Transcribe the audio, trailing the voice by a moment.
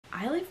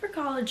I leave for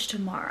college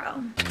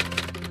tomorrow.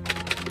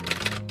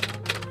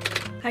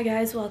 Hi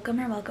guys, welcome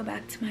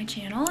back to my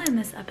channel. In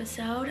this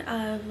episode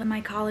of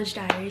my college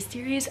diary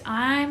series,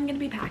 I'm gonna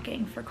be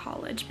packing for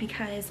college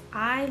because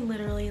I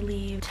literally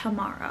leave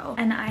tomorrow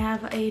and I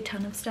have a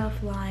ton of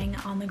stuff lying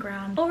on the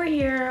ground over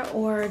here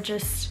or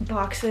just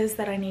boxes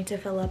that I need to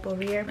fill up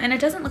over here, and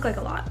it doesn't look like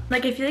a lot.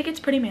 Like, I feel like it's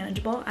pretty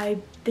manageable. I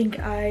think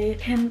I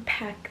can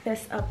pack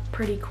this up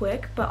pretty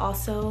quick, but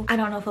also I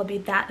don't know if I'll be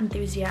that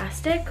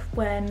enthusiastic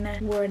when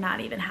we're not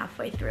even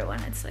halfway through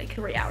and it's like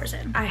 3 hours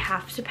in. I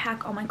have to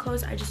pack all my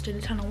clothes. I just did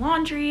a ton of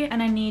laundry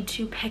and I need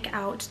to pick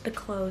out the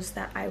clothes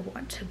that I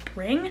want to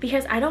bring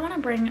because I don't want to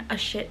bring a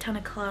shit ton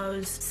of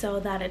clothes so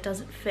that it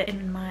doesn't fit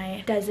in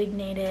my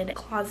designated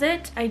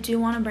closet. I do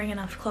want to bring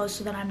enough clothes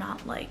so that I'm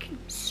not like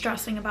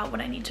stressing about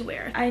what I need to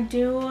wear. I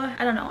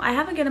don't know, I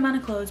have a good amount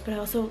of clothes, but I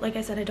also, like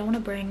I said, I don't want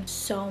to bring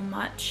so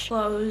much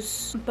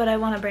clothes, but I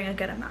want to bring a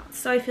good amount.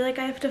 So I feel like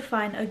I have to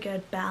find a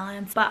good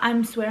balance, but I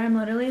swear I'm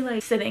literally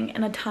like sitting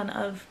in a ton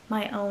of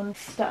my own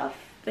stuff.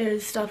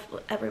 There's stuff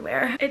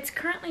everywhere. It's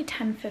currently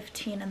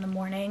 10:15 in the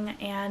morning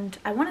and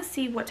I want to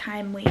see what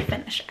time we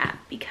finish at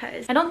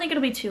because I don't think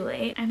it'll be too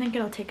late. I think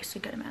it'll take us a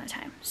good amount of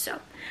time. So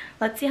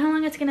let's see how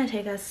long it's gonna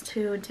take us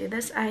to do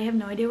this. I have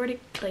no idea where to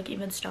like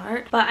even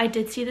start, but I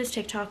did see this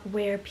TikTok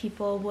where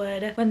people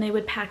would, when they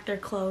would pack their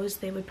clothes,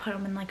 they would put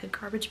them in like a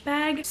garbage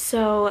bag.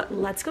 So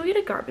let's go get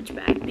a garbage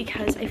bag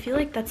because I feel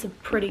like that's a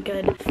pretty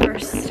good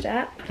first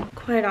step.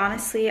 Quite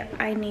honestly,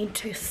 I need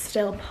to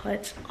still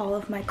put all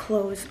of my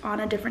clothes on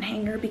a different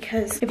hanger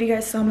because if you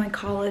guys saw my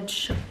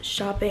college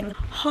shopping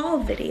haul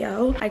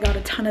video, I got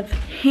a ton of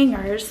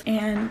hangers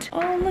and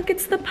oh look,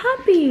 it's the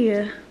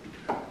puppy.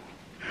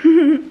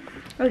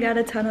 I got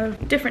a ton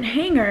of different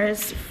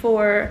hangers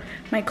for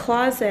my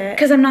closet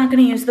because I'm not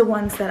going to use the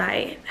ones that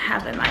I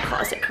have in my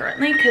closet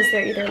currently because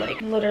they're either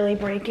like literally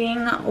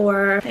breaking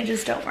or they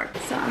just don't work.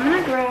 So I'm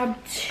going to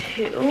grab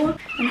 2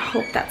 and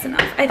hope that's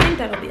enough. I think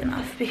that'll be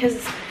enough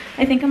because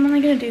I think I'm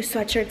only going to do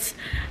sweatshirts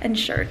and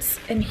shirts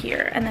in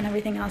here, and then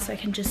everything else I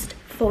can just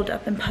fold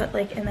up and put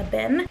like in the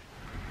bin.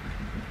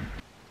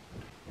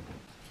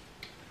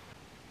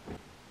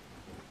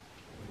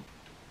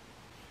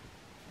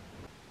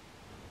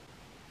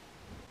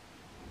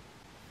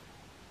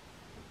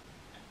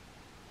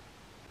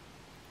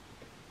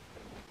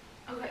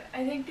 Okay,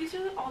 I think these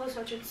are all the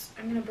sweatshirts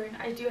I'm gonna bring.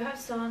 I do have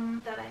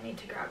some that I need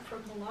to grab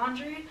from the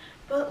laundry,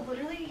 but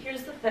literally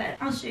here's the fit.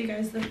 I'll show you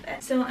guys the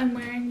fit. So I'm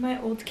wearing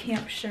my old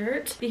camp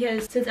shirt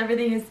because since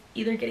everything is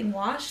either getting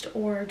washed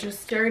or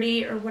just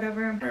dirty or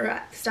whatever,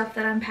 or stuff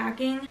that I'm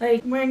packing,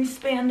 like I'm wearing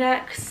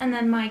spandex and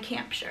then my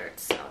camp shirt.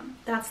 So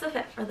that's the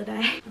fit for the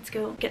day. Let's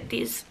go get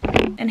these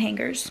in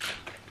hangers.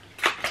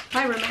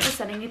 My roommate was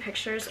sending me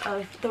pictures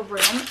of the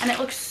room and it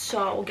looks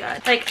so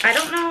good. Like, I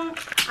don't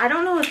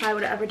know if I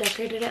would have ever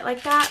decorated it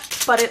like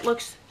that, but it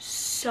looks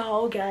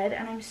so good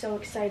and I'm so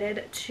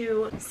excited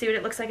to see what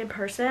it looks like in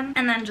person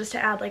and then just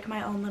to add like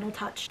my own little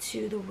touch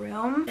to the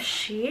room.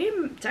 She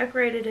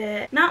decorated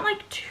it not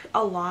like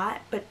a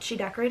lot, but she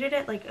decorated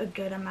it like a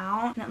good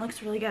amount and it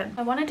looks really good.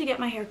 I wanted to get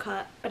my hair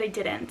cut, but I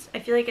didn't. I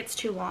feel like it's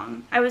too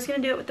long. I was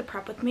gonna do it with the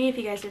prep with me. If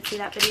you guys didn't see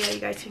that video,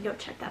 you guys can go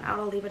check that out.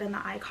 I'll leave it in the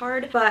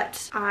iCard,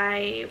 but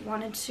I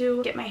wanted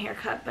to get my hair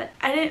cut, but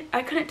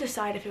I couldn't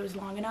decide if it was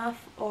long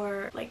enough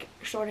or like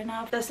short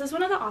enough. This is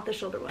one of the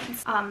off-the-shoulder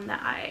ones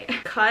that I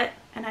cut,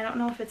 and I don't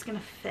know if it's gonna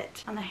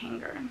fit on the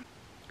hanger.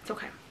 It's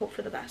okay, hope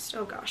for the best.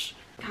 Oh gosh,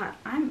 God,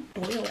 I'm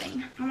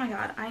boiling. Oh my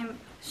God, I'm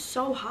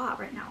so hot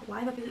right now.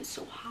 Why is it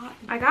so hot?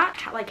 I got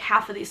like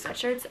half of these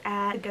sweatshirts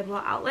at the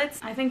Goodwill outlets.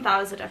 I think that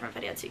was a different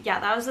video too. Yeah,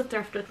 that was the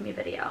thrift with me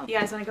video. You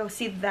guys wanna go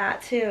see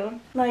that too?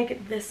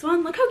 Like this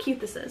one, look how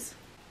cute this is.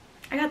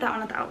 I got that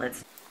one at the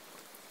outlets.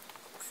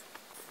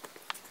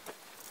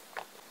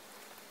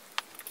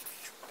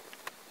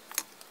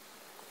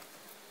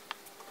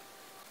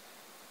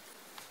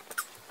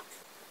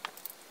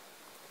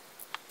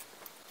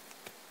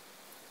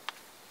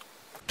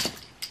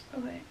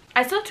 Okay.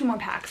 I still have 2 more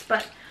packs,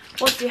 but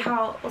we'll see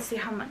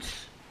how much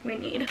we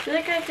need. I feel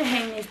like I have to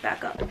hang these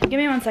back up. Give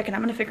me 1 second.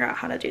 I'm gonna figure out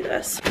how to do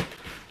this.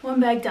 1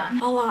 bag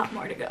done. A lot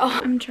more to go.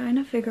 I'm trying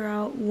to figure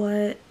out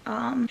what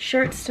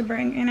shirts to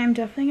bring, and I'm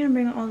definitely gonna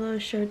bring all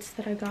those shirts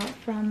that I got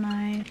from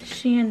my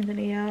Shein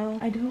video.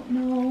 I don't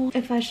know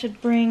if I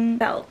should bring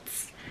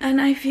belts. And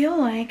I feel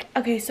like,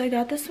 okay, so I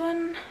got this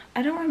one.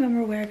 I don't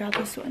remember where I got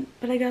this one,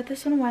 but I got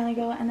this one a while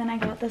ago, and then I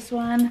got this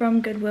one from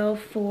Goodwill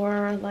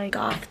for like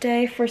goth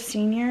day for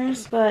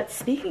seniors. But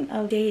speaking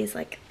of days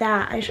like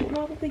that, I should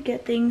probably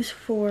get things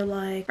for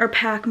like, or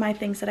pack my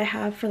things that I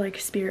have for like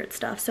spirit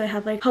stuff. So I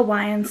have like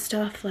Hawaiian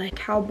stuff, like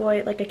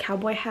cowboy, like a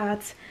cowboy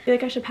hat. I feel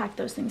like I should pack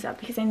those things up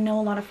because I know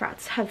a lot of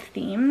frats have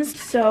themes,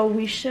 so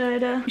we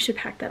should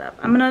pack that up.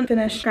 I'm gonna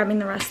finish grabbing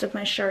the rest of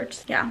my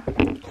shirts. Yeah,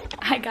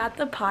 I got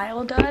the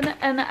pile done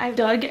and I've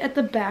dug at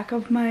the back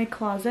of my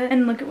closet,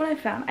 and look at what I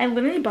found. I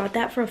literally bought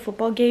that for a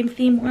football game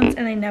theme once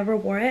and I never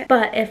wore it.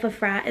 But if a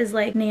frat is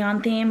like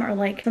neon theme or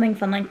like something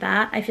fun like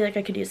that, I feel like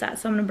I could use that.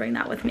 So I'm gonna bring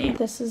that with me.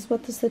 This is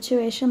what the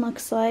situation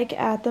looks like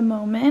at the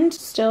moment.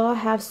 Still, I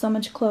have so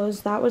much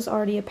clothes. That was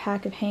already a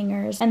pack of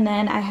hangers. And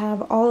then I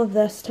have all of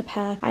this to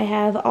pack. I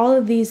have all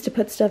of these to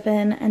put stuff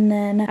in. And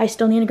then I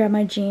still need to grab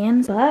my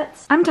jeans.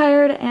 But I'm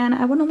tired and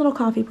I want a little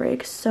coffee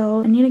break.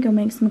 So I need to go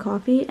make some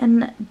coffee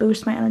and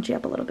boost my energy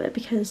up a little bit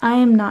because I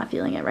am not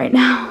feeling it right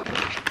now.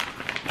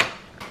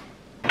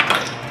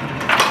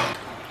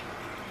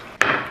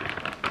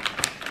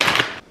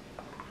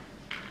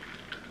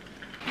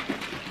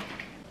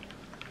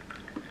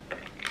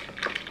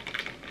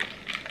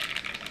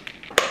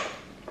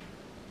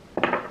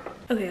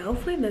 Okay,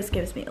 hopefully this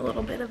gives me a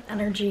little bit of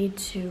energy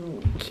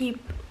to keep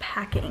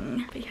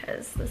packing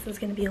because this is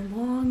gonna be a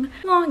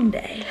long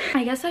day.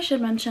 I guess I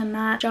should mention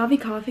that Javi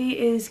coffee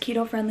is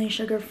keto friendly,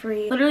 sugar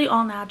free, literally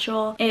all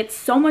natural. It's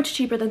so much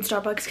cheaper than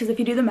Starbucks because if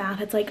you do the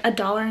math, it's like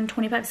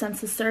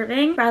 $1.25 a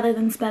serving rather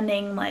than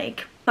spending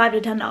like $5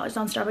 to $10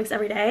 on Starbucks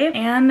every day.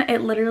 And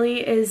it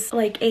literally is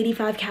like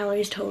 85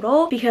 calories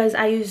total because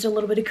I used a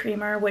little bit of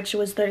creamer, which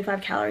was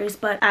 35 calories,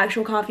 but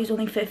actual coffee is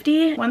only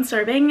 50. One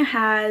serving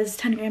has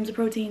 10 grams of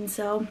protein.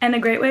 So, and a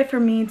great way for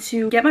me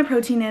to get my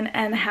protein in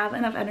and have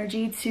enough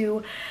energy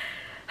to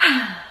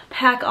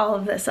pack all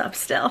of this up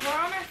still. We're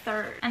on our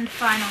third and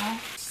final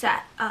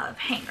set of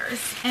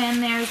hangers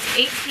and there's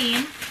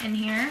 18 in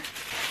here.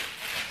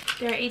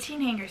 There are 18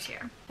 hangers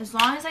here. As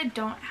long as I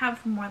don't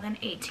have more than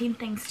 18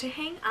 things to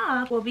hang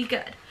up, we'll be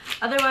good.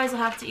 Otherwise, I'll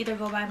have to either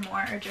go buy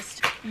more or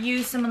just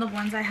use some of the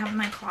ones I have in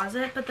my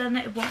closet, but then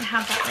it won't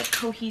have that like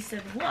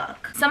cohesive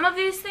look. Some of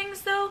these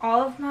things though,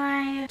 all of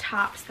my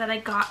tops that I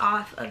got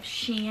off of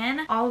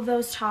Shein, all of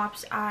those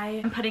tops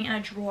I am putting in a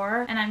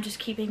drawer and I'm just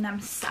keeping them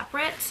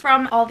separate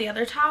from all the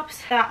other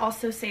tops. That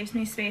also saves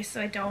me space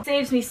so I don't,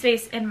 saves me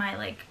space in my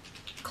like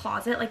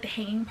closet, like the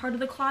hanging part of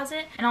the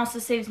closet, and also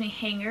saves me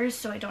hangers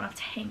so I don't have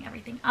to hang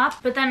everything up.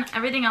 But then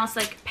everything else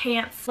like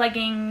pants,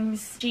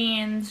 leggings,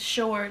 jeans,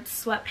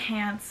 shorts,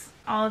 sweatpants,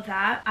 all of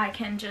that, I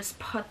can just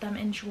put them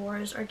in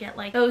drawers or get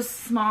like those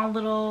small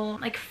little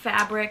like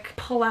fabric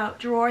pull out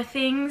drawer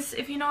things,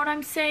 if you know what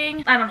I'm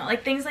saying. I don't know,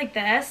 like things like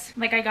this.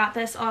 Like I got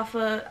this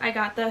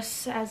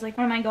as like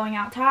one of my going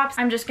out tops.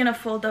 I'm just gonna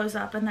fold those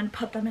up and then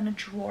put them in a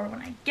drawer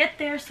when I get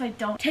there so I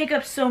don't take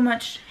up so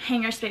much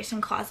hanger space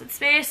and closet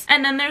space.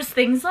 And then there's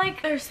things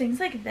like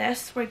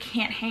this where I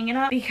can't hang it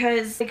up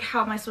because like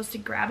how am I supposed to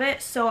grab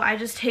it? So I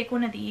just take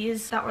one of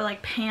these that were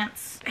like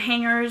pants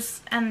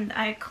hangers and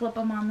I clip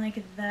them on like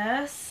this.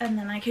 And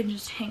then I can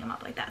just hang them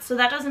up like that. So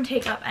that doesn't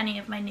take up any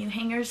of my new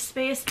hangers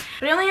space.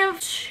 But I only have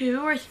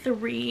two or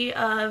three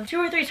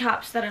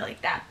tops that are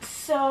like that.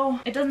 So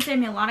it doesn't save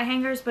me a lot of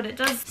hangers, but it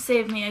does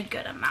save me a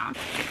good amount.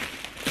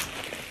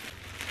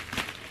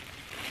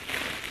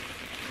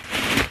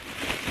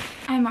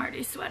 I'm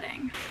already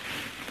sweating.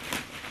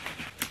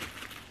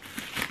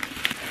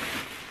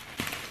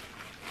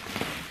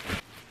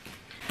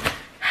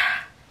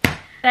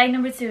 Bag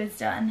number 2 is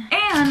done.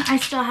 And I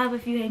still have a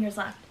few hangers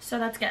left. So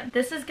that's good.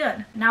 This is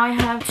good. Now I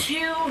have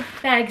 2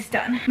 bags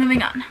done.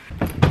 Moving on.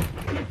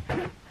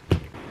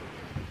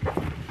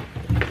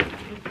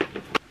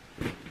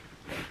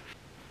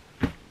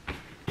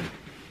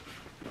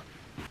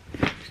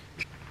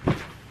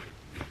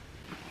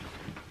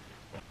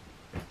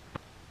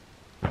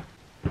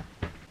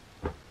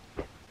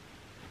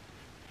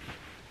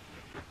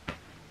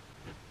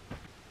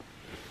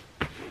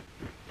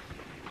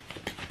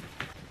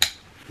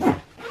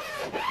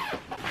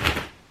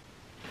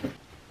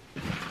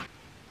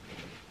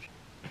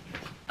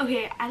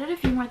 Okay, I added a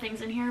few more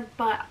things in here,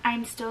 but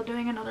I'm still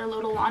doing another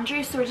load of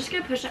laundry, so we're just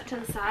gonna push that to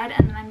the side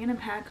and then I'm gonna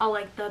pack all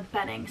like the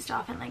bedding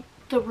stuff and like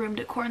the room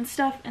decor and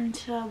stuff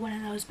into one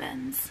of those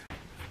bins.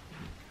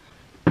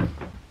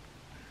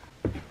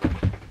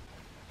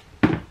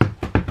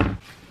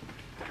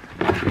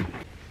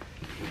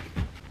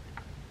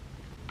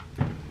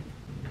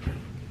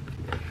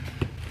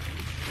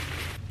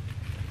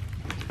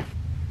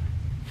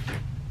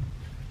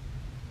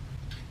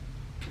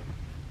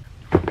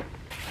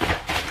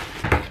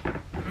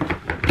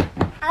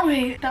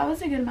 Okay, that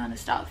was a good amount of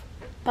stuff,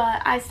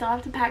 but I still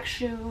have to pack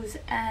shoes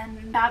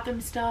and bathroom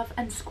stuff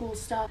and school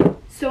stuff,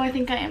 so I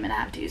think I am gonna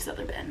have to use the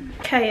other bin.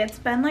 Okay, it's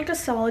been like a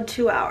solid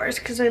 2 hours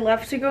because I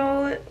left to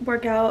go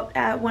work out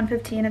at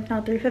 1:15 if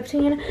not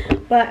 3:15,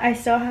 but I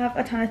still have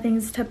a ton of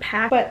things to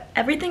pack. But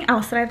everything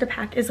else that I have to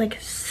pack is like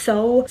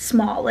so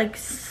small, like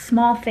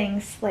small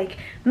things, like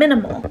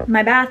minimal.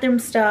 My bathroom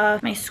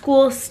stuff, my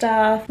school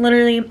stuff,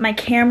 literally my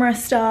camera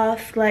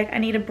stuff, like I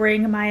need to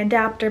bring my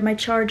adapter, my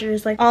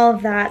chargers, like all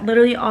of that,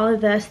 literally all of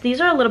this. These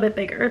are a little bit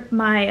bigger.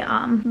 My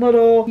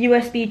little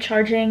USB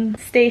charging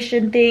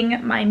station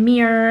thing, my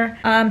mirror,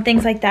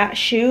 things like that.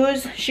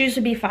 Shoes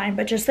would be fine,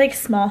 but just like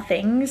small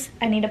things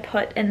I need to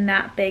put in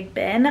that big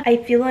bin. I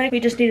feel like we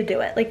just need to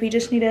do it. Like we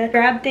just need to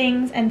grab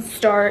things and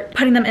start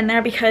putting them in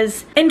there,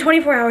 because in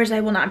 24 hours I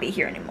will not be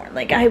here anymore.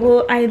 Like I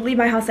leave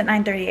my house at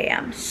 9:30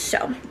 a.m.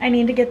 So I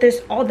need to get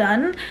this all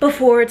done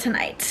before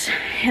tonight,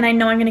 and I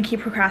know I'm gonna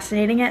keep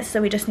procrastinating it,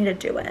 so we just need to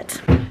do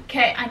it.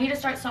 Okay, I need to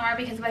start somewhere,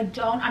 because if I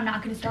don't, I'm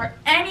not gonna start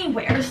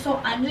anywhere.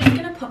 So I'm just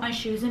gonna put my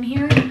shoes in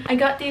here. I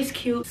got these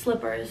cute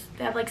slippers.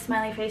 They have like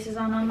smiley faces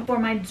on them for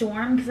my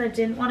dorm, because I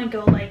didn't want to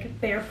go like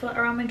barefoot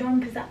around my dorm,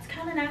 because that's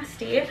kind of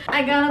nasty.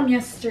 I got them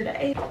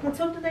yesterday. Let's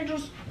hope that they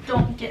just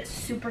don't get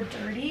super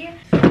dirty.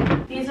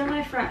 These are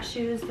my frat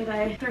shoes that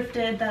I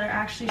thrifted that are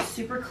actually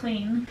super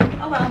clean.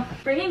 Oh well.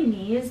 Bringing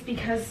these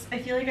because I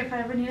feel like if I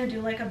ever need to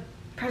do like a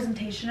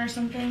presentation or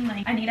something,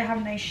 like I need to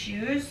have nice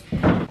shoes.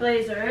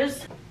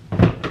 Blazers,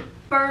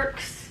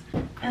 Birks,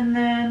 and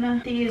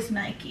then these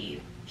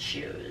Nike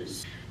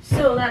shoes.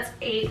 So that's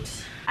 8.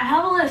 I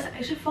have a list.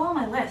 I should follow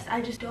my list.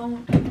 I just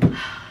don't.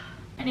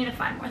 I need to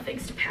find more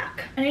things to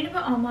pack. I need to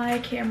put all my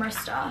camera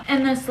stuff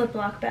in this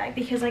Ziploc bag,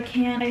 because I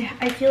can't.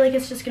 I feel like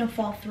it's just gonna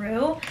fall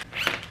through.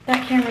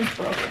 That camera's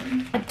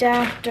broken.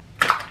 Adapter,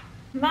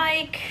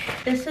 mic.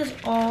 This is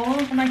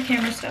all my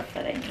camera stuff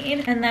that I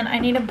need. And then I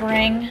need to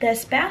bring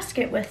this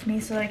basket with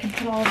me so that I can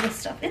put all of this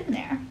stuff in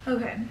there.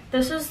 Okay,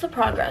 this is the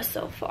progress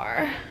so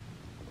far.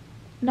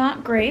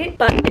 Not great,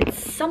 but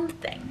it's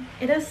something.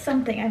 It is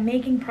something. I'm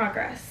making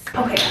progress.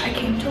 Okay, I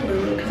came to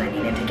Lulu because I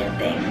needed to get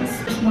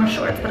things. There's more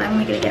shorts, but I'm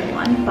only gonna get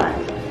one.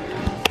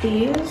 But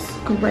these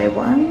gray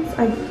ones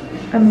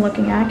I'm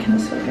looking at. Can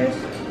this focus?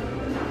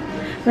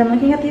 But I'm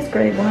looking at these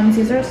gray ones.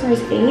 These are a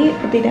size 8,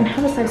 but they didn't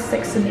have a size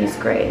 6 in these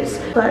grays.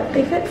 But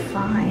they fit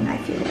fine, I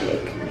feel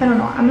like. I don't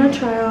know. I'm gonna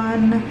try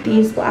on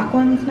these black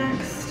ones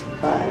next,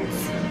 but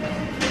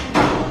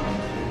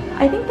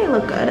I think they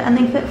look good and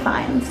they fit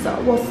fine, so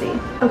we'll see.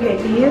 Okay,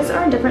 these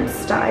are a different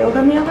style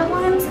than the other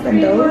ones,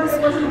 than those,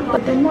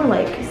 but they're more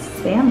like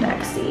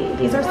spandexy.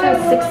 These are size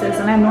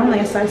 6s and I'm normally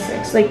a size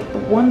 6. Like the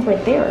ones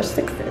right there are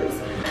 6s.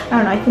 I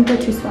don't know, I think they're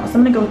too small, so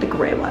I'm gonna go with the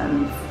gray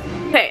ones.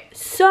 Okay,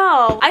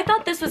 so I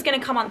thought this was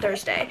gonna come on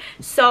Thursday,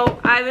 so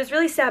I was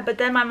really sad, but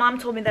then my mom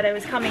told me that it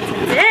was coming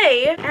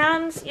today,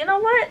 and you know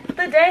what?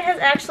 The day has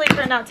actually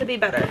turned out to be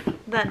better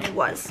than it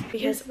was,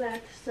 because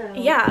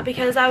yeah,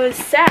 because I was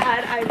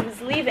sad I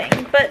was leaving,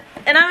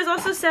 and I was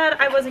also sad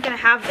I wasn't gonna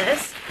have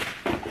this.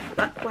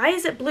 But why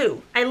is it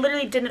blue? I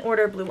literally didn't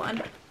order a blue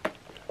one.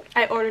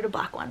 I ordered a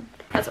black one.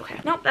 That's okay.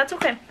 Nope, that's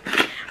okay.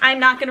 I'm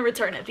not gonna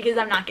return it because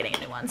I'm not getting a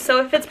new one.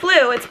 So if it's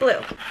blue, it's blue.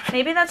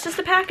 Maybe that's just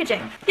the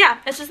packaging. Yeah,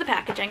 it's just the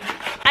packaging.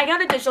 I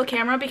got a digital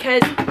camera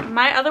because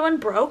my other one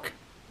broke.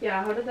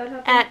 Yeah, how did that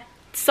happen? At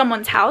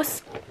someone's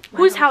house.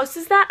 Whose house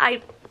is that?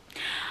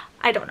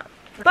 I don't know.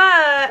 But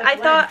I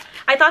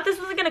thought this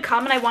wasn't gonna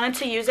come, and I wanted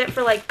to use it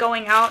for like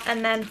going out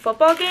and then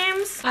football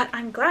games. But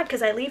I'm glad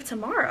because I leave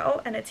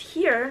tomorrow and it's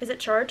here. Is it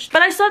charged?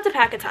 But I still have to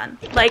pack a ton.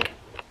 Like,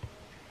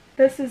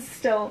 this is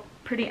still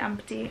pretty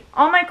empty.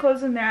 All my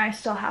clothes in there I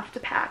still have to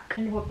pack.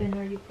 And what bin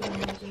are you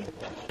putting those in?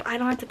 I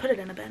don't have to put it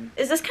in a bin.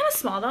 Is this kind of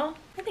small though?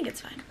 I think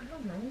it's fine. I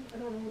don't know. I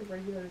don't know what a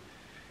regular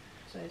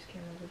size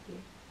camera would be.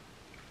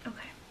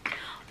 Okay.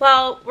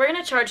 Well, we're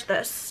gonna charge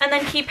this and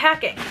then keep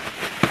packing.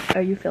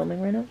 Are you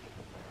filming right now?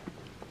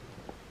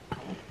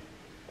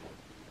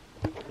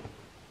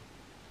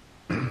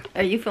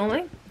 Are you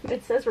filming?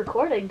 It says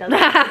recording, doesn't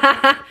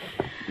it?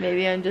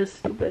 Maybe I'm just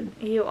stupid.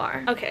 You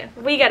are. Okay,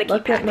 we gotta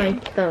keep packing. Look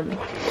at my thumb.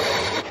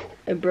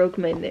 I broke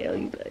my nail,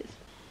 you guys.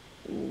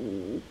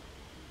 Ooh.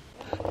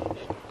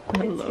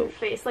 Is your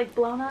face like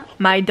blown up?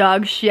 My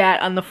dog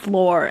shat on the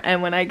floor,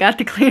 and when I got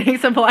the cleaning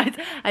supplies,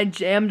 I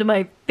jammed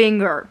my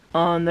finger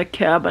on the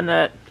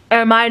cabinet,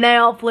 and my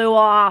nail flew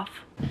off.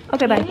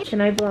 Okay, bye.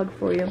 Can I vlog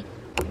for you?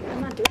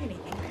 I'm not doing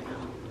anything right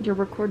now. You're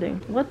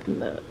recording. What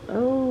the?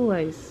 Oh,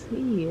 I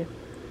see.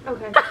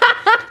 Okay.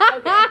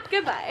 Okay,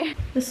 goodbye.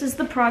 This is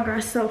the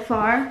progress so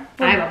far.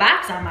 I have a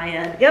box on my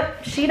head.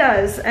 Yep, she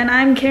does. And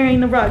I'm carrying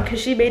the rug because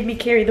she made me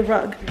carry the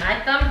rug. My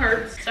thumb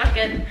hurts. Suck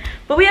it.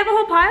 But we have a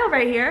whole pile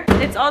right here.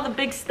 It's all the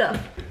big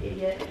stuff.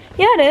 Idiot.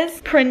 Yeah, it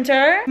is.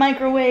 Printer,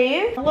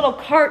 microwave, a little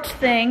cart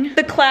thing.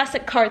 The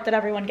classic cart that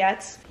everyone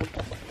gets.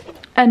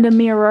 And a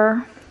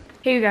mirror.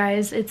 Hey you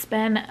guys, it's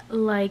been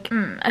like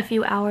a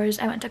few hours.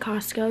 I went to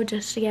Costco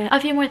just to get a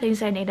few more things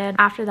I needed.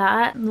 After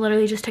that,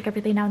 literally just took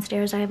everything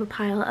downstairs. I have a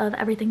pile of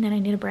everything that I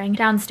need to bring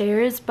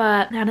downstairs,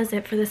 but that is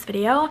it for this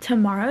video.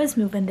 Tomorrow is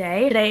move-in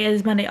day. Today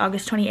is Monday,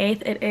 August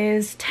 28th. It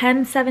is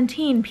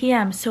 10:17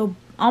 p.m. so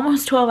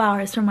almost 12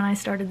 hours from when I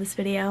started this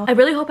video. I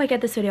really hope I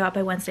get this video out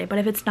by Wednesday, but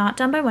if it's not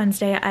done by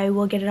Wednesday, I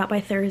will get it out by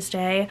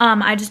Thursday.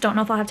 I just don't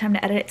know if I'll have time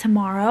to edit it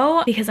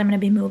tomorrow because I'm gonna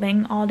be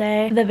moving all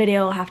day. The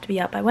video will have to be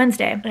up by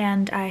Wednesday,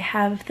 and I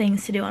have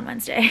things to do on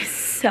Wednesday.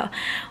 So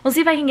we'll see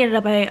if I can get it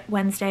up by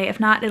Wednesday. If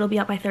not, it'll be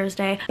up by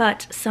Thursday.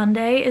 But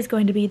Sunday is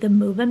going to be the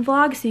move-in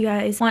vlog, so you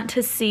guys want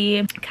to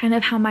see kind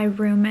of how my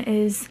room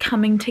is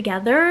coming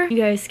together. You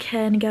guys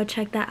can go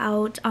check that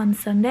out on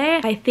Sunday.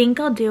 I think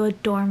I'll do a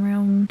dorm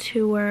room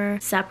tour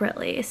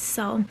separately.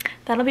 So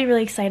that'll be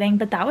really exciting.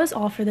 But that was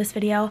all for this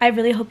video. I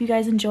really hope you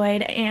guys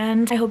enjoyed,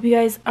 and I hope you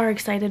guys are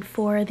excited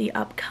for the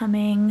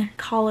upcoming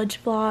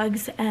college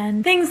vlogs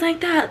and things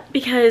like that,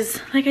 because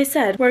like I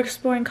said, we're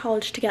exploring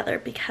college together,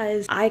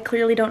 because I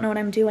clearly don't know what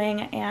I'm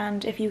doing.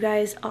 And if you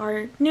guys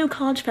are new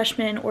college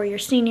freshmen or you're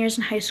seniors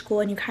in high school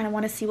and you kind of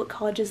want to see what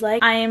college is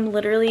like, I am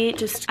literally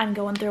I'm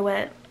going through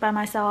it by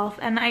myself.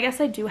 And I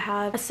guess I do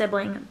have a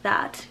sibling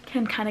that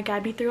can kind of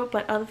guide me through it,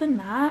 but other than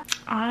that,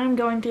 I'm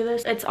going through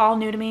this. It's all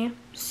new to me.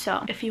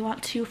 So if you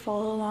want to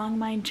follow along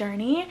my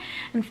journey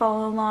and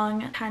follow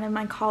along kind of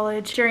my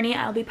college journey,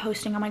 I'll be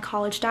posting on my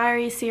college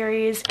diary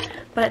series.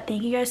 But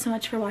thank you guys so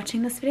much for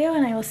watching this video,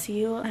 and I will see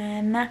you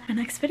in my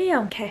next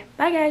video. Okay,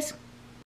 bye guys.